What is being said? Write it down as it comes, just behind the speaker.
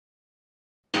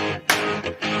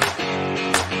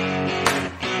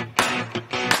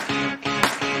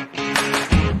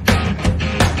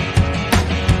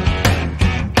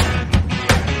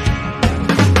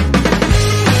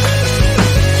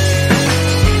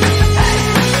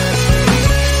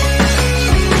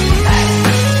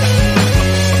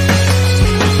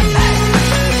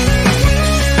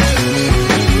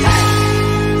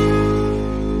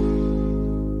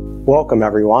welcome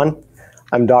everyone.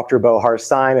 I'm Dr. Bo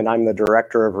Harstine, and I'm the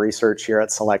Director of Research here at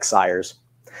Select Sires.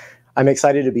 I'm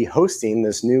excited to be hosting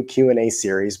this new Q&A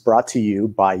series brought to you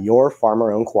by your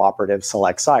farmer-owned cooperative,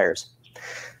 Select Sires.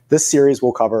 This series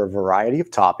will cover a variety of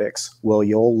topics where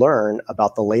you'll learn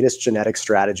about the latest genetic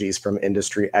strategies from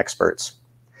industry experts.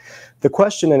 The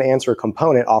question and answer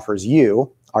component offers you,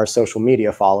 our social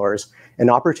media followers, an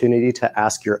opportunity to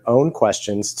ask your own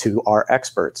questions to our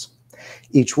experts.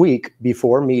 Each week,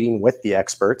 before meeting with the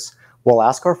experts, we'll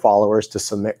ask our followers to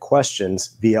submit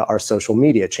questions via our social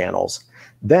media channels.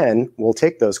 Then we'll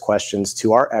take those questions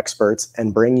to our experts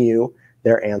and bring you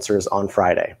their answers on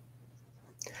Friday.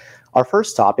 Our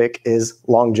first topic is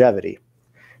longevity.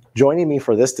 Joining me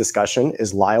for this discussion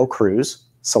is Lyle Kruse,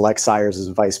 Select Sires'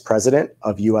 Vice President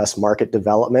of U.S. Market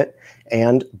Development,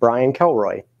 and Brian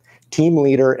Kelroy, Team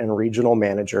Leader and Regional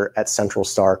Manager at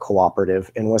CentralStar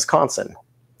Cooperative in Wisconsin.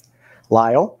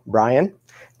 Lyle, Brian,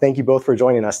 thank you both for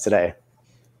joining us today.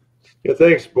 Yeah,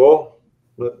 thanks, Bo.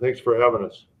 Thanks for having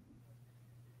us.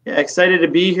 Yeah, excited to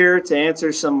be here to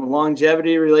answer some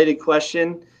longevity-related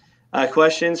questions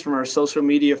from our social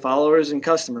media followers and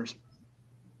customers.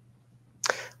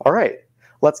 All right,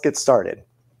 let's get started.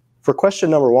 For question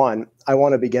number one, I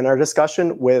want to begin our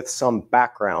discussion with some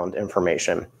background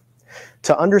information.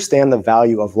 To understand the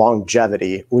value of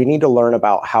longevity, we need to learn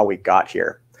about how we got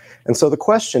here. And so the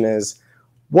question is,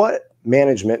 what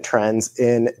management trends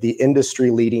in the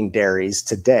industry-leading dairies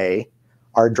today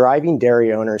are driving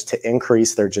dairy owners to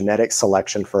increase their genetic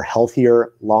selection for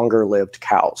healthier, longer-lived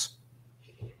cows?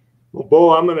 Well,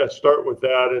 Bo, I'm going to start with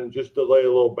that, and just to lay a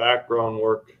little background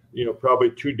work.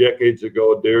 Probably 2 decades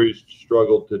ago, dairies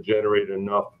struggled to generate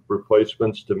enough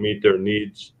replacements to meet their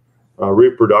needs.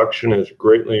 Reproduction has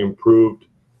greatly improved.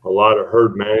 A lot of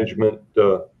herd management,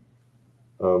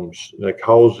 like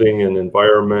housing and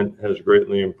environment, has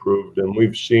greatly improved, and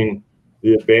we've seen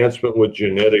the advancement with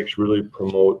genetics really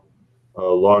promote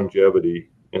longevity.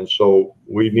 And so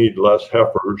we need less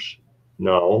heifers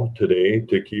now today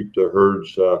to keep the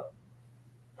herds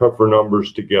heifer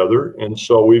numbers together. And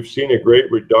so we've seen a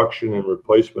great reduction in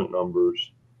replacement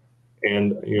numbers.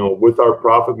 And with our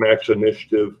Profit Max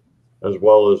initiative, as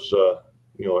well as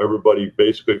everybody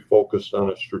basically focused on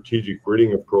a strategic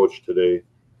breeding approach today,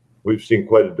 we've seen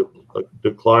quite a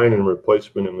decline in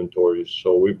replacement inventories.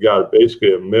 So we've got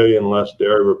basically 1 million less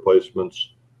dairy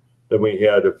replacements than we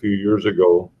had a few years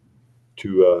ago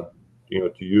to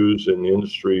use in the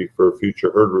industry for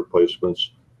future herd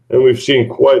replacements. And we've seen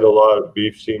quite a lot of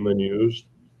beef semen used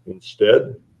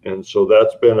instead. And so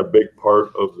that's been a big part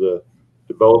of the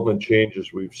development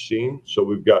changes we've seen. So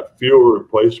we've got fewer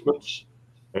replacements,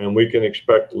 and we can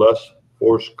expect less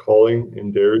forced culling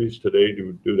in dairies today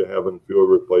due to having fewer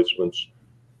replacements.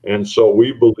 And so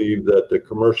we believe that the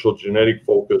commercial genetic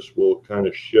focus will kind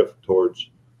of shift towards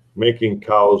making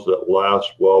cows that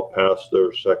last well past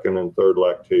their second and third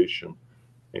lactation,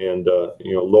 and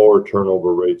lower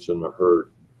turnover rates in the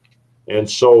herd. And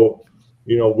so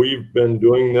we've been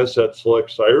doing this at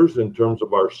Select Sires in terms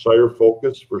of our sire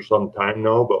focus for some time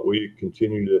now, but we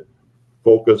continue to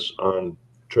focus on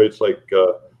traits like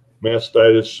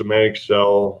mastitis, somatic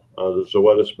cell, the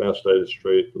zoetis mastitis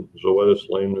trait, the zoetis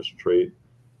lameness trait,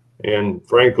 and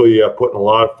frankly, putting a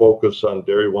lot of focus on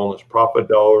dairy wellness profit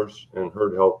dollars and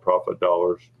herd health profit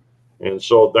dollars. And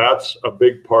so that's a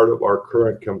big part of our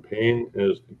current campaign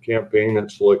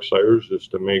at Select Sires, is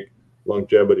to make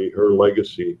longevity her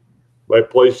legacy by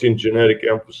placing genetic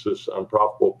emphasis on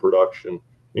profitable production,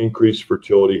 increased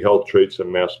fertility, health traits, and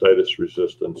mastitis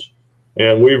resistance.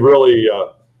 And we really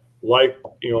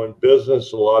in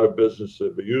business, a lot of businesses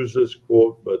have used this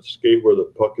quote, but skate where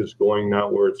the puck is going,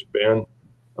 not where it's been.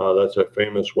 That's a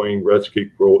famous Wayne Gretzky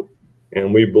quote.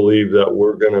 And we believe that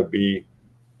we're going to be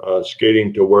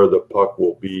skating to where the puck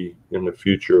will be in the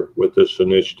future with this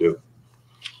initiative.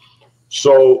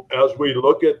 So as we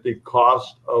look at the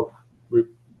cost of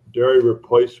dairy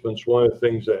replacements, one of the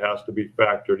things that has to be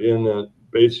factored in, that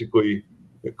basically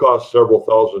it costs several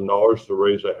 $1,000s to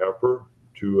raise a heifer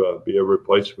to be a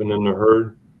replacement in the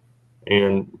herd.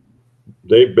 And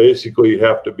they basically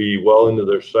have to be well into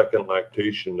their second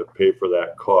lactation to pay for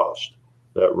that cost,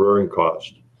 that rearing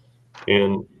cost.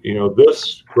 And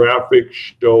this graphic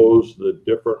shows the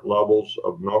different levels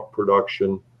of milk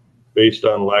production based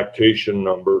on lactation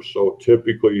numbers. So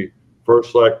typically,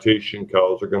 first lactation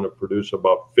cows are going to produce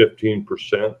about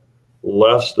 15%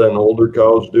 less than older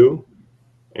cows do.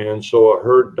 And so a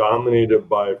herd dominated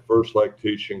by first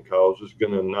lactation cows is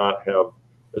going to not have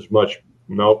as much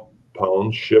milk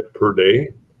pounds shipped per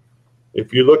day.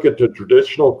 If you look at the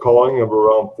traditional culling of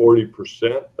around 40%,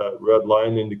 that red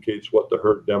line indicates what the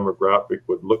herd demographic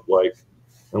would look like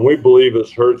And we believe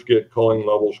as herds get culling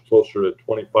levels closer to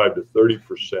 25 to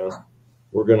 30%,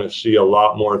 we're going to see a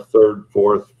lot more third,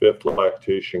 fourth, fifth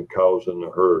lactation cows in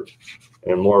the herd,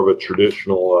 and more of a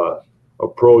traditional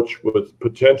approach with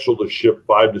potential to ship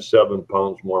 5 to 7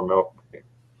 pounds more milk.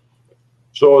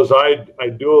 So as I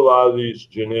do a lot of these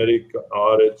genetic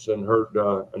audits and herd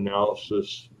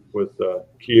analysis with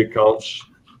key accounts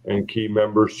and key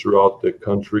members throughout the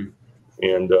country,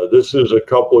 and this is a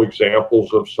couple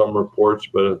examples of some reports,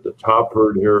 but at the top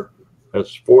herd here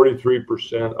has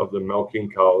 43% of the milking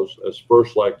cows as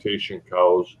first lactation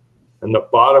cows, and the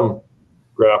bottom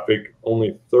graphic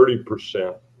only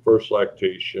 30% first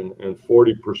lactation and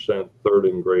 40% third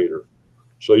and greater.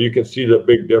 So you can see the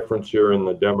big difference here in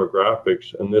the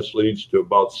demographics, and this leads to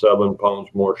about 7 pounds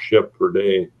more shipped per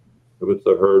day with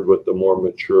the herd with the more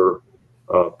mature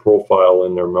profile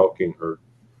in their milking herd.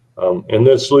 And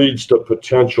this leads to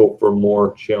potential for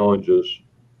more challenges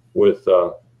with,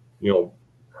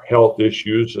 health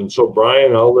issues. And so,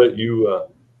 Brian, I'll let you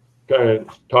kind of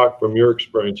talk from your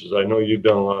experiences. I know you've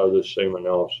done a lot of this same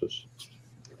analysis.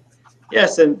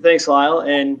 Yes, and thanks, Lyle.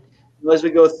 And as we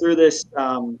go through this,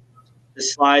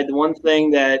 this slide, the one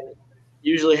thing that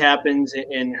usually happens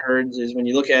in herds is when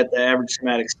you look at the average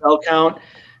somatic cell count,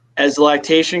 as the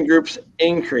lactation groups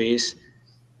increase,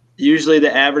 usually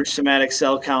the average somatic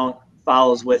cell count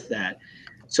follows with that.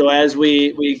 So as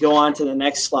we go on to the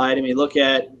next slide and we look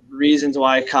at reasons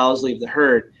why cows leave the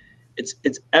herd,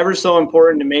 it's ever so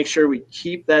important to make sure we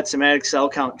keep that somatic cell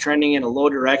count trending in a low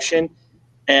direction,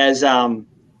 as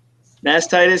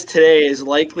mastitis today is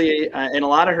likely in a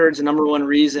lot of herds the number one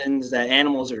reasons that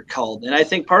animals are culled. And I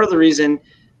think part of the reason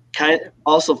kind of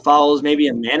also follows maybe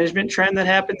a management trend that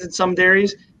happens in some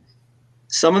dairies.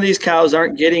 Some of these cows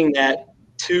aren't getting that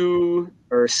 2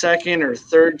 or second or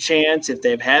third chance if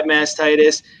they've had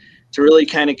mastitis to really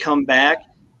kind of come back.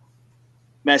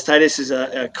 Mastitis is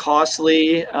a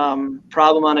costly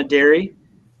problem on a dairy,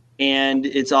 and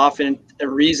it's often a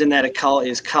reason that a cow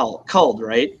is culled,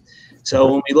 right?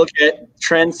 So when we look at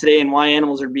trends today and why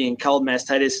animals are being culled,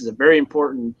 mastitis is a very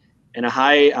important and a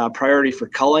high priority for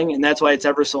culling, and that's why it's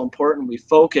ever so important we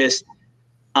focus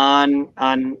on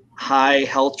high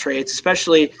health traits,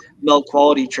 especially milk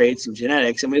quality traits and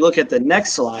genetics. And we look at the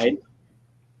next slide,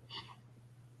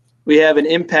 we have an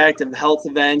impact of health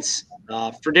events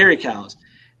for dairy cows.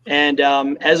 And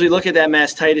as we look at that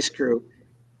mastitis group,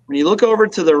 when you look over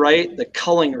to the right, the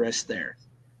culling risk there,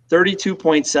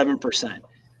 32.7%.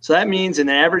 So that means in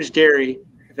an average dairy,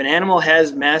 if an animal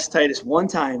has mastitis one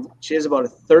time, she has about a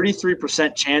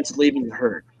 33% chance of leaving the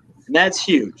herd. And that's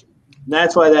huge. And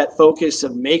that's why that focus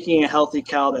of making a healthy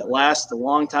cow that lasts a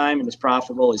long time and is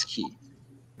profitable is key.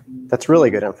 That's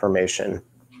really good information.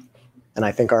 And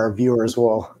I think our viewers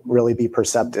will really be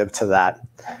perceptive to that.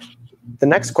 The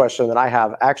next question that I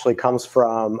have actually comes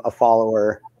from a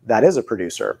follower that is a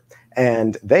producer.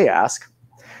 And they ask,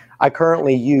 I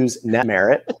currently use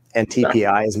NM and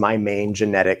TPI as my main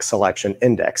genetic selection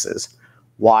indexes.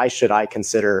 Why should I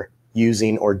consider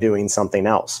using or doing something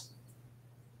else?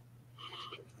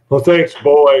 Well, thanks,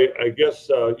 Bo. I guess,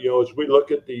 as we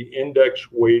look at the index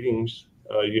weightings,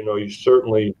 you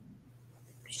certainly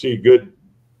see good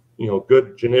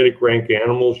genetic rank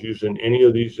animals using any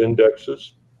of these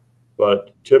indexes.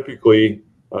 But typically,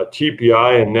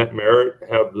 TPI and net merit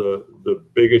have the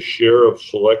biggest share of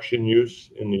selection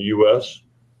use in the U.S.,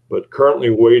 but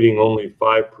currently weighting only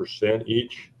 5%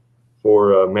 each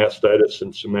for mastitis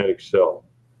and somatic cell.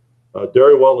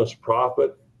 Dairy Wellness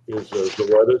Profit is the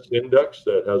Zoetis index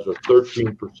that has a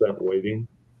 13% weighting,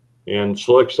 and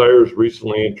Select Sires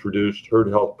recently introduced Herd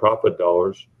Health Profit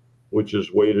Dollars, which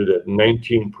is weighted at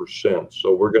 19%.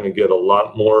 So we're going to get a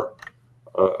lot more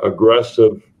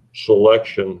aggressive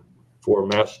selection for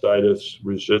mastitis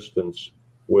resistance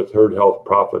with Herd Health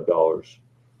Profit Dollars.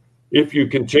 If you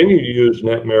continue to use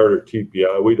net merit or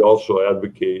TPI, we'd also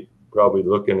advocate probably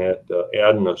looking at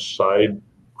adding a side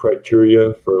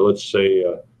criteria for, let's say,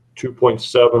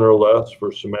 2.7 or less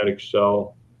for somatic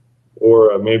cell,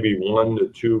 or maybe 1 to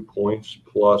 2 points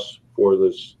plus for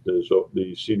the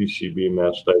CDCB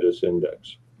mastitis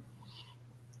index.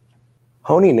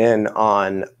 Honing in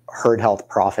on Herd Health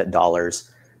Profit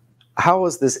Dollars, how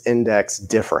is this index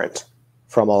different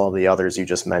from all of the others you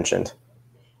just mentioned?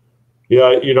 Yeah,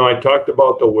 I talked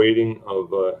about the weighting of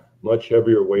much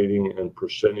heavier weighting and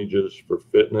percentages for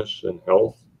fitness and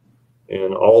health.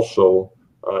 And also,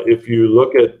 if you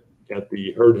look at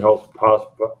the Herd Health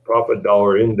Profit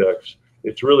Dollar Index,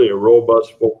 it's really a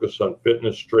robust focus on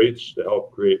fitness traits to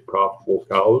help create profitable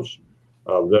cows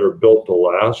that are built to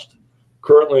last.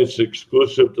 Currently, it's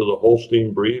exclusive to the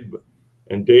Holstein breed,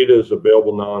 And data is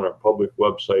available now on our public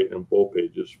website and bull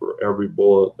pages for every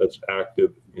bull that's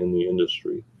active in the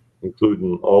industry,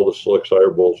 including all the select sire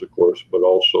bulls, of course, but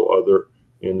also other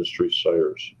industry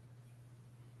sires.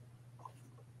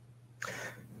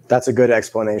 That's a good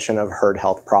explanation of herd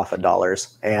health profit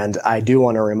dollars. And I do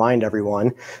want to remind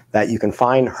everyone that you can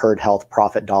find herd health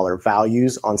profit dollar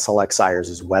values on Select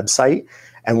Sires' website.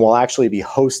 And we'll actually be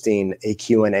hosting a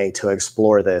Q&A to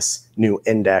explore this new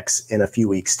index in a few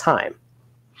weeks' time.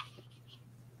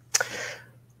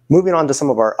 Moving on to some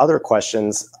of our other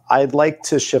questions, I'd like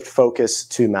to shift focus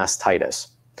to mastitis.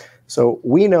 So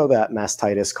we know that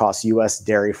mastitis costs U.S.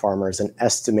 dairy farmers an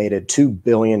estimated $2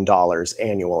 billion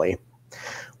annually.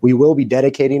 We will be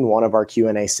dedicating one of our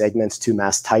Q&A segments to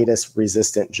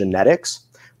mastitis-resistant genetics,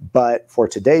 but for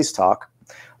today's talk,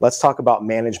 let's talk about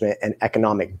management and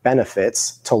economic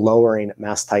benefits to lowering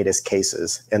mastitis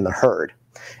cases in the herd.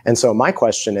 And so my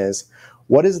question is,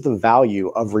 what is the value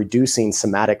of reducing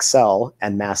somatic cell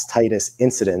and mastitis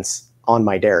incidence on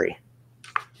my dairy?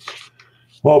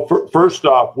 Well, first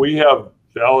off, we have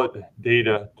valid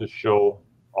data to show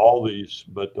all these,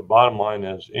 but the bottom line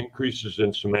is increases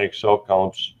in somatic cell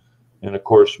counts and, of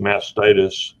course,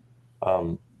 mastitis.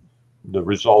 The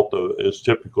result is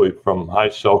typically from high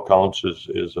cell counts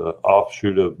is an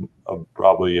offshoot of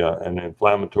probably an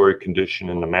inflammatory condition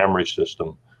in the mammary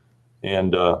system.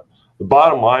 And the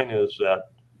bottom line is that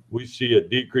we see a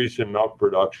decrease in milk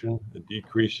production, a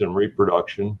decrease in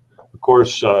reproduction. Of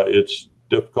course, it's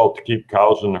difficult to keep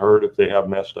cows in the herd if they have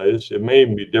mastitis. It may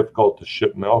even be difficult to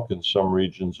ship milk in some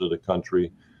regions of the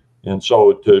country. And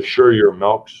so to assure your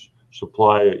milk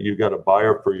supply, you got a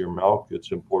buyer for your milk,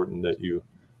 it's important that you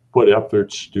put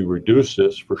efforts to reduce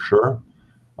this for sure.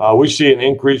 We see an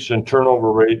increase in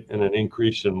turnover rate and an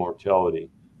increase in mortality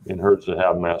in herds that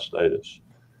have mastitis.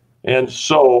 And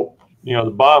so, you know,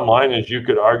 the bottom line is you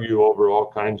could argue over all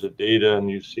kinds of data,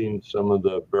 and you've seen some of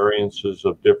the variances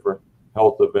of different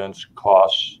health events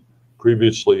costs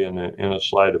previously in a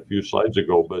slide a few slides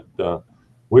ago, but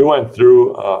we went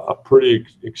through a pretty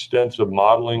extensive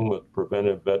modeling with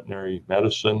preventive veterinary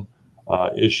medicine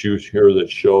issues here that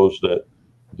shows that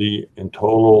the in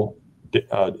total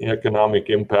economic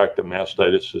impact of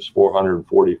mastitis is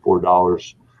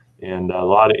 $444, and a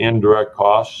lot of indirect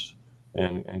costs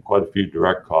and quite a few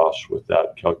direct costs with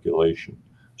that calculation.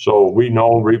 So we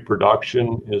know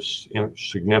reproduction is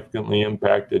significantly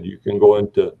impacted. You can go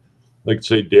into, like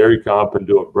say, dairy comp and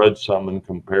do a bred sum and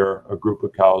compare a group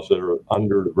of cows that are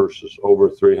under versus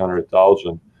over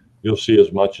 300,000. You'll see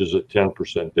as much as a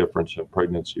 10% difference in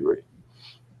pregnancy rate.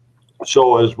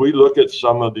 So as we look at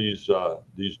some of these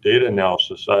data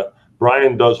analysis,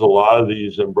 Brian does a lot of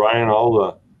these, and Brian,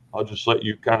 I'll just let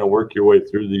you kind of work your way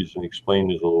through these and explain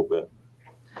these a little bit.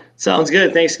 Sounds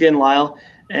good. Thanks again, Lyle.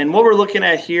 And what we're looking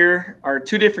at here are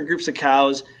two different groups of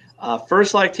cows,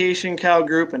 first lactation cow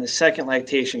group and a second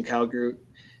lactation cow group.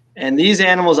 And these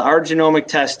animals are genomic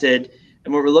tested,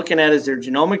 and what we're looking at is their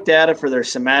genomic data for their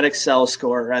somatic cell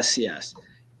score, or SCS.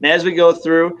 And as we go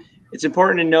through, it's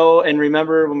important to know and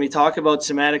remember when we talk about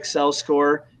somatic cell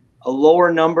score, a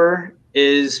lower number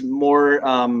is more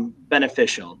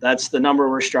beneficial. That's the number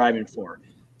we're striving for.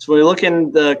 So when we look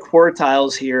in the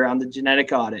quartiles here on the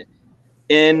genetic audit,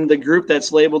 in the group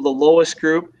that's labeled the lowest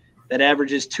group, that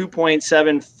averages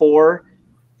 2.74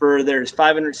 for there's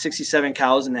 567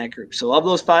 cows in that group. So of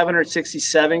those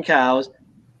 567 cows,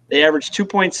 they average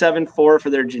 2.74 for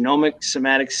their genomic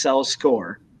somatic cell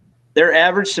score. Their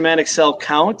average somatic cell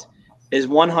count is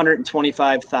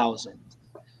 125,000.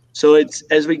 So it's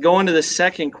as we go into the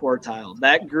second quartile,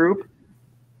 that group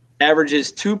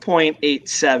averages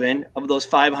 2.87 of those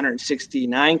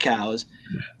 569 cows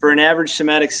for an average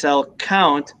somatic cell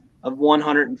count of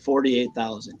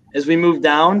 148,000. As we move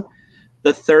down,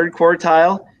 the third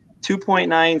quartile,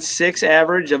 2.96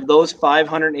 average of those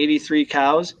 583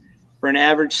 cows for an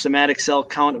average somatic cell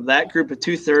count of that group of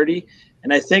 230.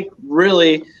 And I think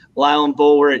really, Lyle and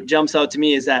Bo, where it jumps out to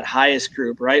me is that highest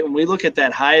group, right? When we look at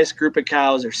that highest group of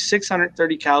cows, there's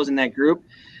 630 cows in that group.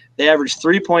 They average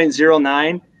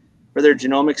 3.09 for their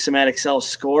genomic somatic cell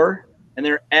score, and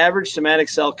their average somatic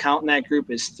cell count in that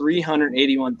group is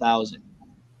 381,000.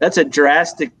 That's a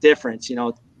drastic difference. You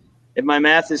know, if my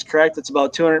math is correct, it's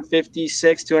about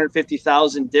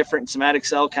 250,000 different somatic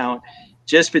cell count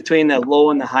just between the low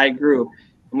and the high group.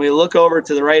 When we look over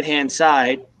to the right-hand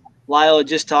side, Lyle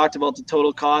just talked about the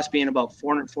total cost being about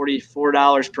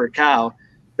 $444 per cow.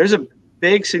 There's a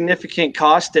big significant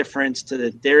cost difference to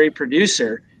the dairy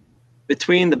producer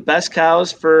between the best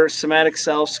cows for somatic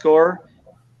cell score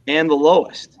and the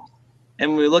lowest.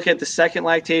 And when we look at the second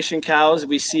lactation cows,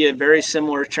 we see a very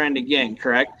similar trend again,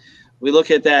 correct? We look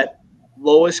at that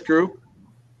lowest group,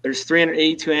 there's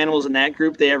 382 animals in that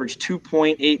group. They average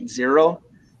 2.80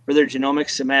 for their genomic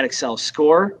somatic cell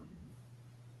score.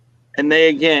 And they,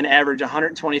 again, average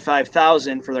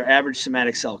 125,000 for their average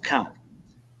somatic cell count.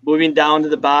 Moving down to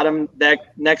the bottom,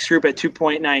 that next group at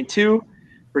 2.92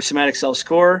 for somatic cell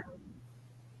score,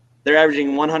 they're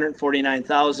averaging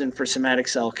 149,000 for somatic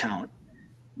cell count.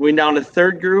 Moving down to the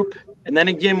third group, and then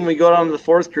again, when we go down to the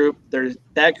fourth group,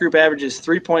 that group averages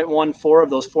 3.14 of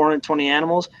those 420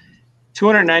 animals,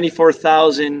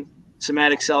 294,000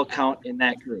 somatic cell count in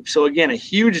that group. So again, a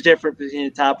huge difference between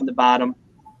the top and the bottom.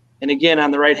 And again,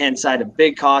 on the right-hand side, a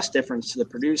big cost difference to the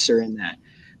producer in that.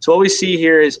 So what we see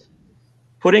here is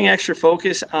putting extra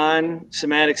focus on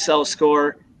somatic cell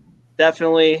score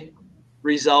definitely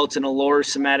results in a lower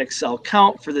somatic cell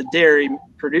count for the dairy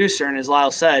producer. And as Lyle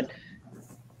said,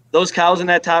 those cows in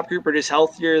that top group are just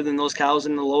healthier than those cows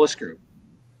in the lowest group.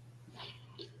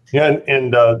 Yeah,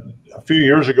 and a few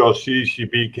years ago,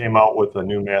 CDCB came out with a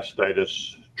new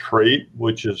mastitis trait,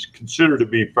 which is considered to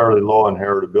be fairly low in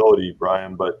heritability,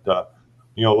 Brian. But,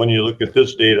 you know, when you look at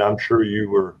this data, I'm sure you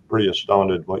were pretty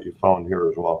astounded what you found here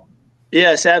as well.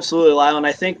 Yes, absolutely, Lyle. And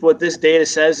I think what this data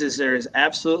says is there is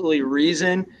absolutely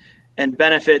reason and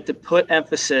benefit to put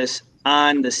emphasis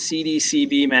on the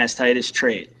CDCB mastitis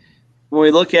trait. When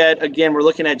we look at, again, we're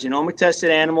looking at genomic tested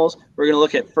animals. We're going to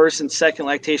look at first and second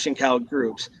lactation cow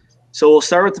groups. So we'll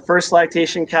start with the first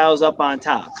lactation cows up on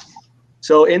top.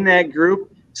 So in that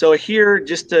group, so here,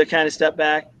 just to kind of step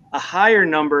back, a higher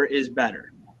number is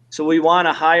better. So we want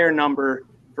a higher number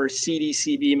for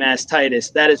CDCB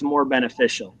mastitis. That is more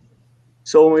beneficial.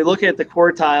 So when we look at the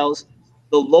quartiles,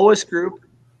 the lowest group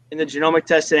in the genomic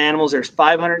tested animals, there's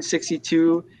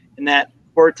 562 in that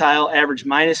quartile, average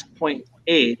minus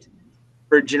 0.8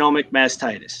 for genomic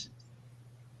mastitis.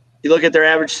 You look at their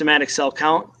average somatic cell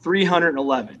count,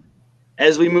 311.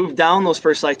 As we move down those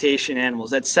first lactation animals,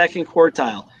 that second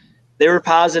quartile, they were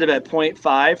positive at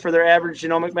 0.5 for their average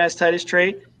genomic mastitis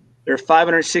trait. There are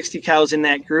 560 cows in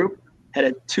that group, had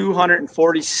a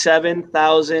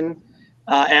 247,000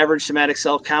 average somatic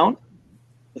cell count.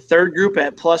 The third group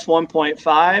at plus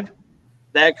 1.5,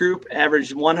 that group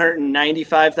averaged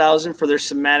 195,000 for their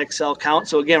somatic cell count.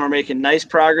 So again, we're making nice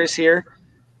progress here.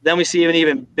 Then we see an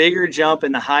even bigger jump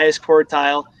in the highest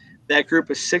quartile. That group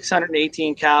is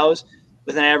 618 cows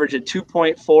with an average of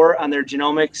 2.4 on their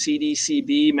genomic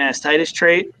CDCB mastitis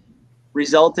trait,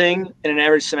 resulting in an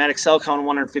average somatic cell count of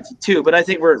 152. But I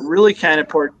think where it really kind of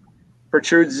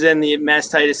protrudes in the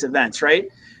mastitis events, right?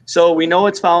 So we know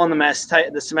it's following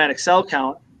the somatic cell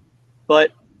count,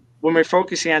 but when we're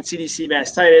focusing on CDC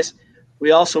mastitis,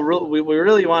 we also we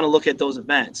really want to look at those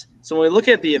events. So when we look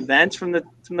at the events from the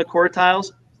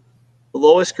quartiles, the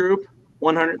lowest group,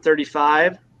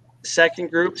 135, the second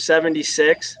group,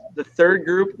 76, the third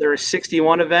group, there are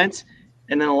 61 events,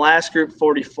 and then the last group,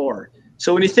 44.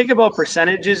 So when you think about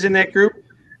percentages in that group,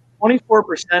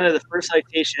 24% of the first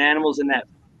lactation animals in that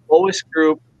lowest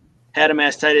group had a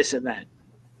mastitis event,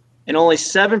 and only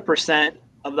 7%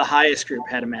 of the highest group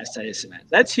had a mastitis event.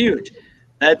 That's huge.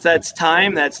 That's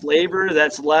time, that's labor,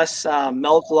 that's less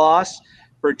milk loss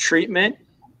for treatment.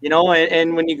 You know,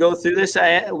 and when you go through this,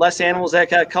 less animals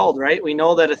that got culled, right? We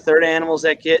know that a third of animals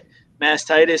that get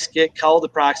mastitis get culled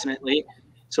approximately.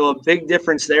 So a big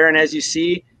difference there. And as you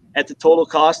see at the total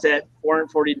cost at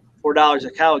 $444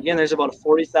 a cow, again, there's about a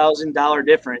 $40,000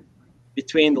 difference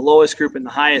between the lowest group and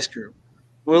the highest group.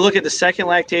 When we look at the second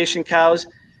lactation cows,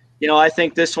 you know, I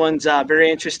think this one's very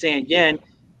interesting. Again,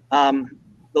 the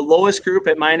lowest group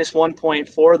at minus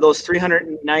 1.4, those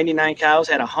 399 cows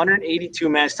had 182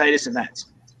 mastitis events.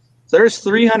 So there's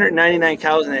 399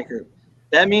 cows in that group.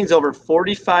 That means over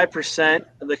 45%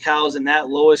 of the cows in that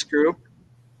lowest group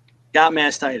got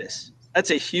mastitis.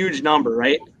 That's a huge number,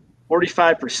 right?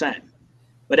 45%.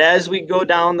 But as we go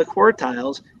down the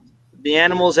quartiles, the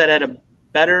animals that had a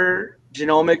better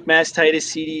genomic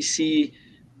mastitis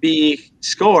CDCB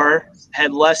score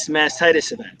had less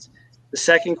mastitis events. The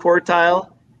second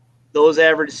quartile, those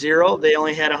averaged 0. They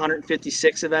only had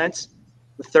 156 events.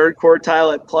 The third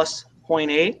quartile at plus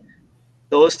 0.8.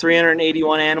 Those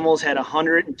 381 animals had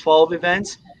 112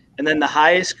 events. And then the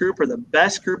highest group, or the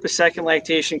best group of second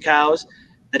lactation cows,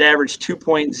 that averaged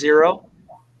 2.0,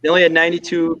 they only had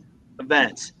 92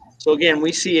 events. So again,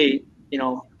 we see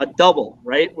a double,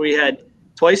 right? We had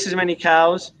twice as many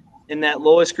cows in that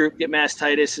lowest group get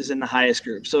mastitis as in the highest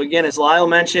group. So again, as Lyle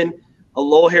mentioned, a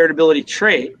low heritability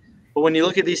trait. But when you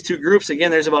look at these two groups,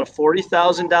 again, there's about a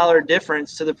 $40,000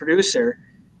 difference to the producer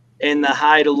in the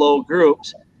high to low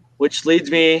groups, which leads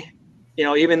me,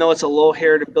 even though it's a low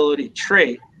heritability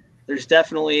trait, there's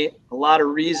definitely a lot of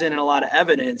reason and a lot of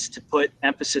evidence to put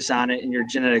emphasis on it in your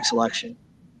genetic selection.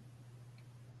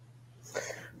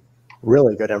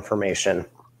 Really good information.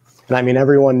 And I mean,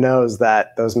 everyone knows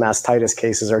that those mastitis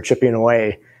cases are chipping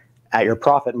away at your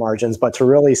profit margins, but to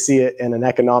really see it in an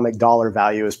economic dollar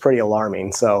value is pretty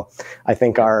alarming. So I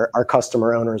think our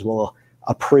customer owners will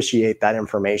appreciate that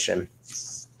information.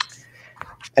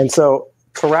 And so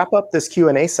to wrap up this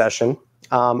Q&A session,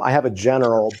 I have a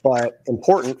general but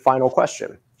important final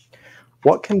question.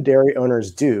 What can dairy owners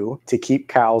do to keep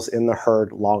cows in the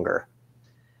herd longer?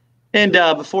 And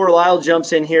before Lyle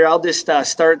jumps in here, I'll just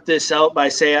start this out by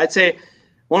saying, I'd say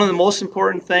one of the most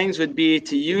important things would be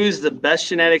to use the best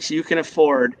genetics you can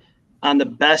afford on the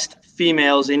best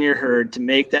females in your herd to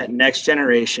make that next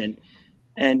generation,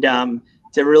 and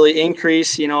to really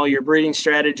increase, your breeding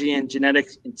strategy and genetic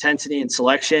intensity and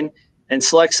selection. And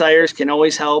Select Sires can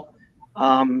always help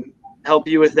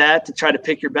you with that, to try to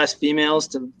pick your best females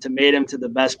to mate them to the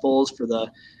best bulls for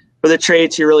the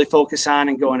traits you really focus on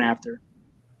and going after.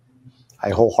 I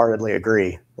wholeheartedly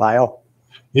agree. Lyle?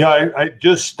 Yeah, I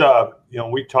just,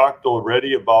 we talked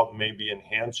already about maybe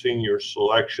enhancing your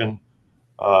selection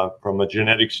from a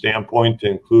genetic standpoint to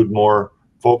include more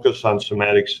focus on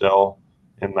somatic cell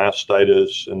and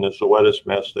mastitis and the Zoetis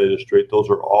mastitis trait. Those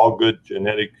are all good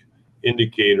genetic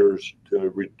indicators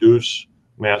to reduce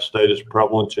mastitis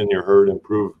prevalence in your herd,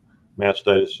 improve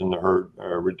mastitis in the herd,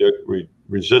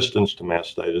 resistance to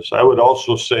mastitis. I would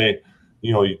also say,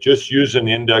 you just using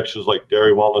indexes like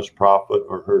dairy wellness profit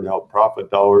or herd health profit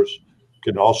dollars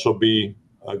can also be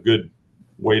a good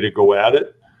way to go at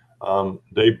it.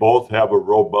 They both have a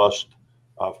robust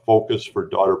focus for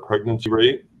daughter pregnancy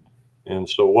rate. And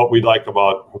so what we like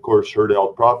about, of course, herd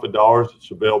health profit dollars,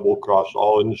 it's available across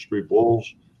all industry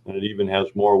bulls, and it even has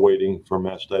more weighting for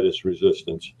mastitis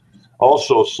resistance.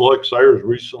 Also, Select Sires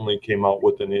recently came out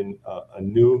with a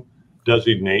new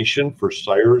designation for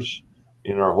sires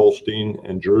in our Holstein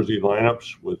and Jersey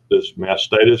lineups with this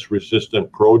mastitis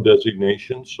resistant pro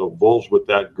designation. So bulls with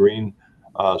that green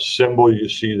symbol you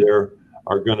see there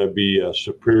are going to be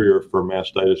superior for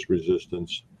mastitis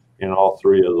resistance in all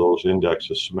three of those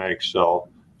indexes: somatic cell,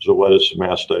 Zoetis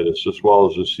mastitis, as well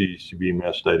as the CECB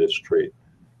mastitis trait.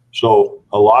 So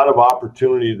a lot of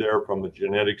opportunity there from a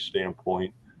genetic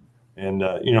standpoint. And,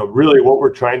 really what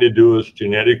we're trying to do is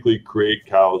genetically create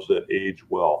cows that age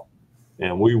well.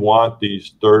 And we want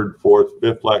these third, fourth,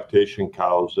 fifth lactation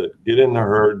cows that get in the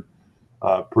herd,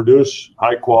 produce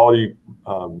high quality,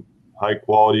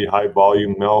 high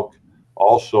volume milk,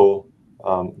 also,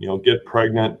 get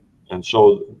pregnant. And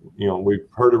so, we've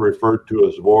heard it referred to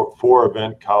as 4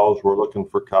 event cows. We're looking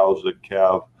for cows that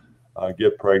calve,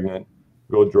 get pregnant,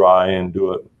 go dry, and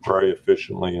do it very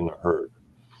efficiently in the herd.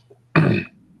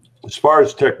 As far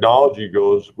as technology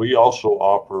goes, we also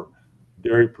offer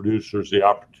dairy producers the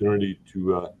opportunity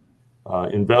to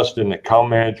invest in the cow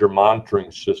manager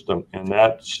monitoring system, and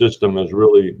that system has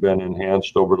really been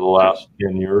enhanced over the last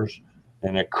 10 years.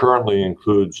 And it currently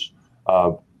includes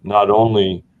not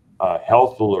only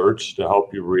health alerts to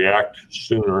help you react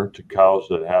sooner to cows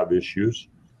that have issues,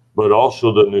 but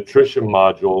also the nutrition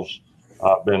modules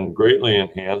been greatly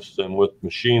enhanced. And with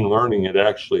machine learning, it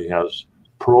actually has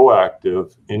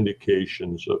proactive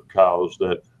indications of cows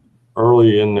that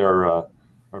early in their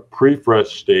pre-fresh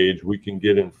stage, we can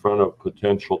get in front of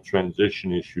potential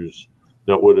transition issues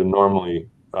that would have normally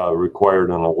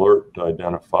required an alert to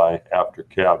identify after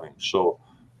calving. So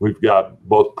we've got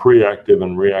both pre-active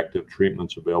and reactive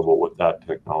treatments available with that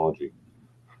technology.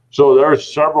 So there are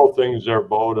several things there,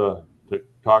 Bo, to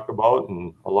talk about,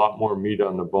 and a lot more meat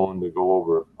on the bone to go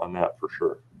over on that for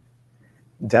sure.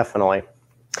 Definitely.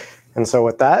 And so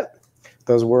with that,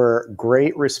 those were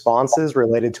great responses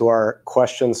related to our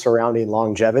questions surrounding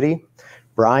longevity.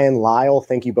 Brian, Lyle,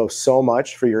 thank you both so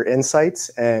much for your insights,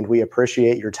 and we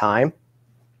appreciate your time.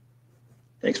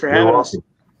 Thanks for having us.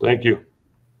 Thank you.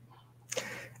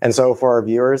 And so for our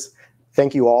viewers,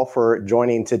 thank you all for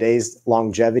joining today's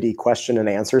longevity question and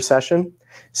answer session.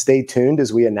 Stay tuned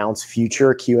as we announce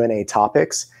future Q&A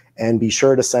topics, and be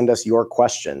sure to send us your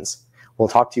questions. We'll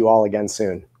talk to you all again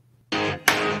soon.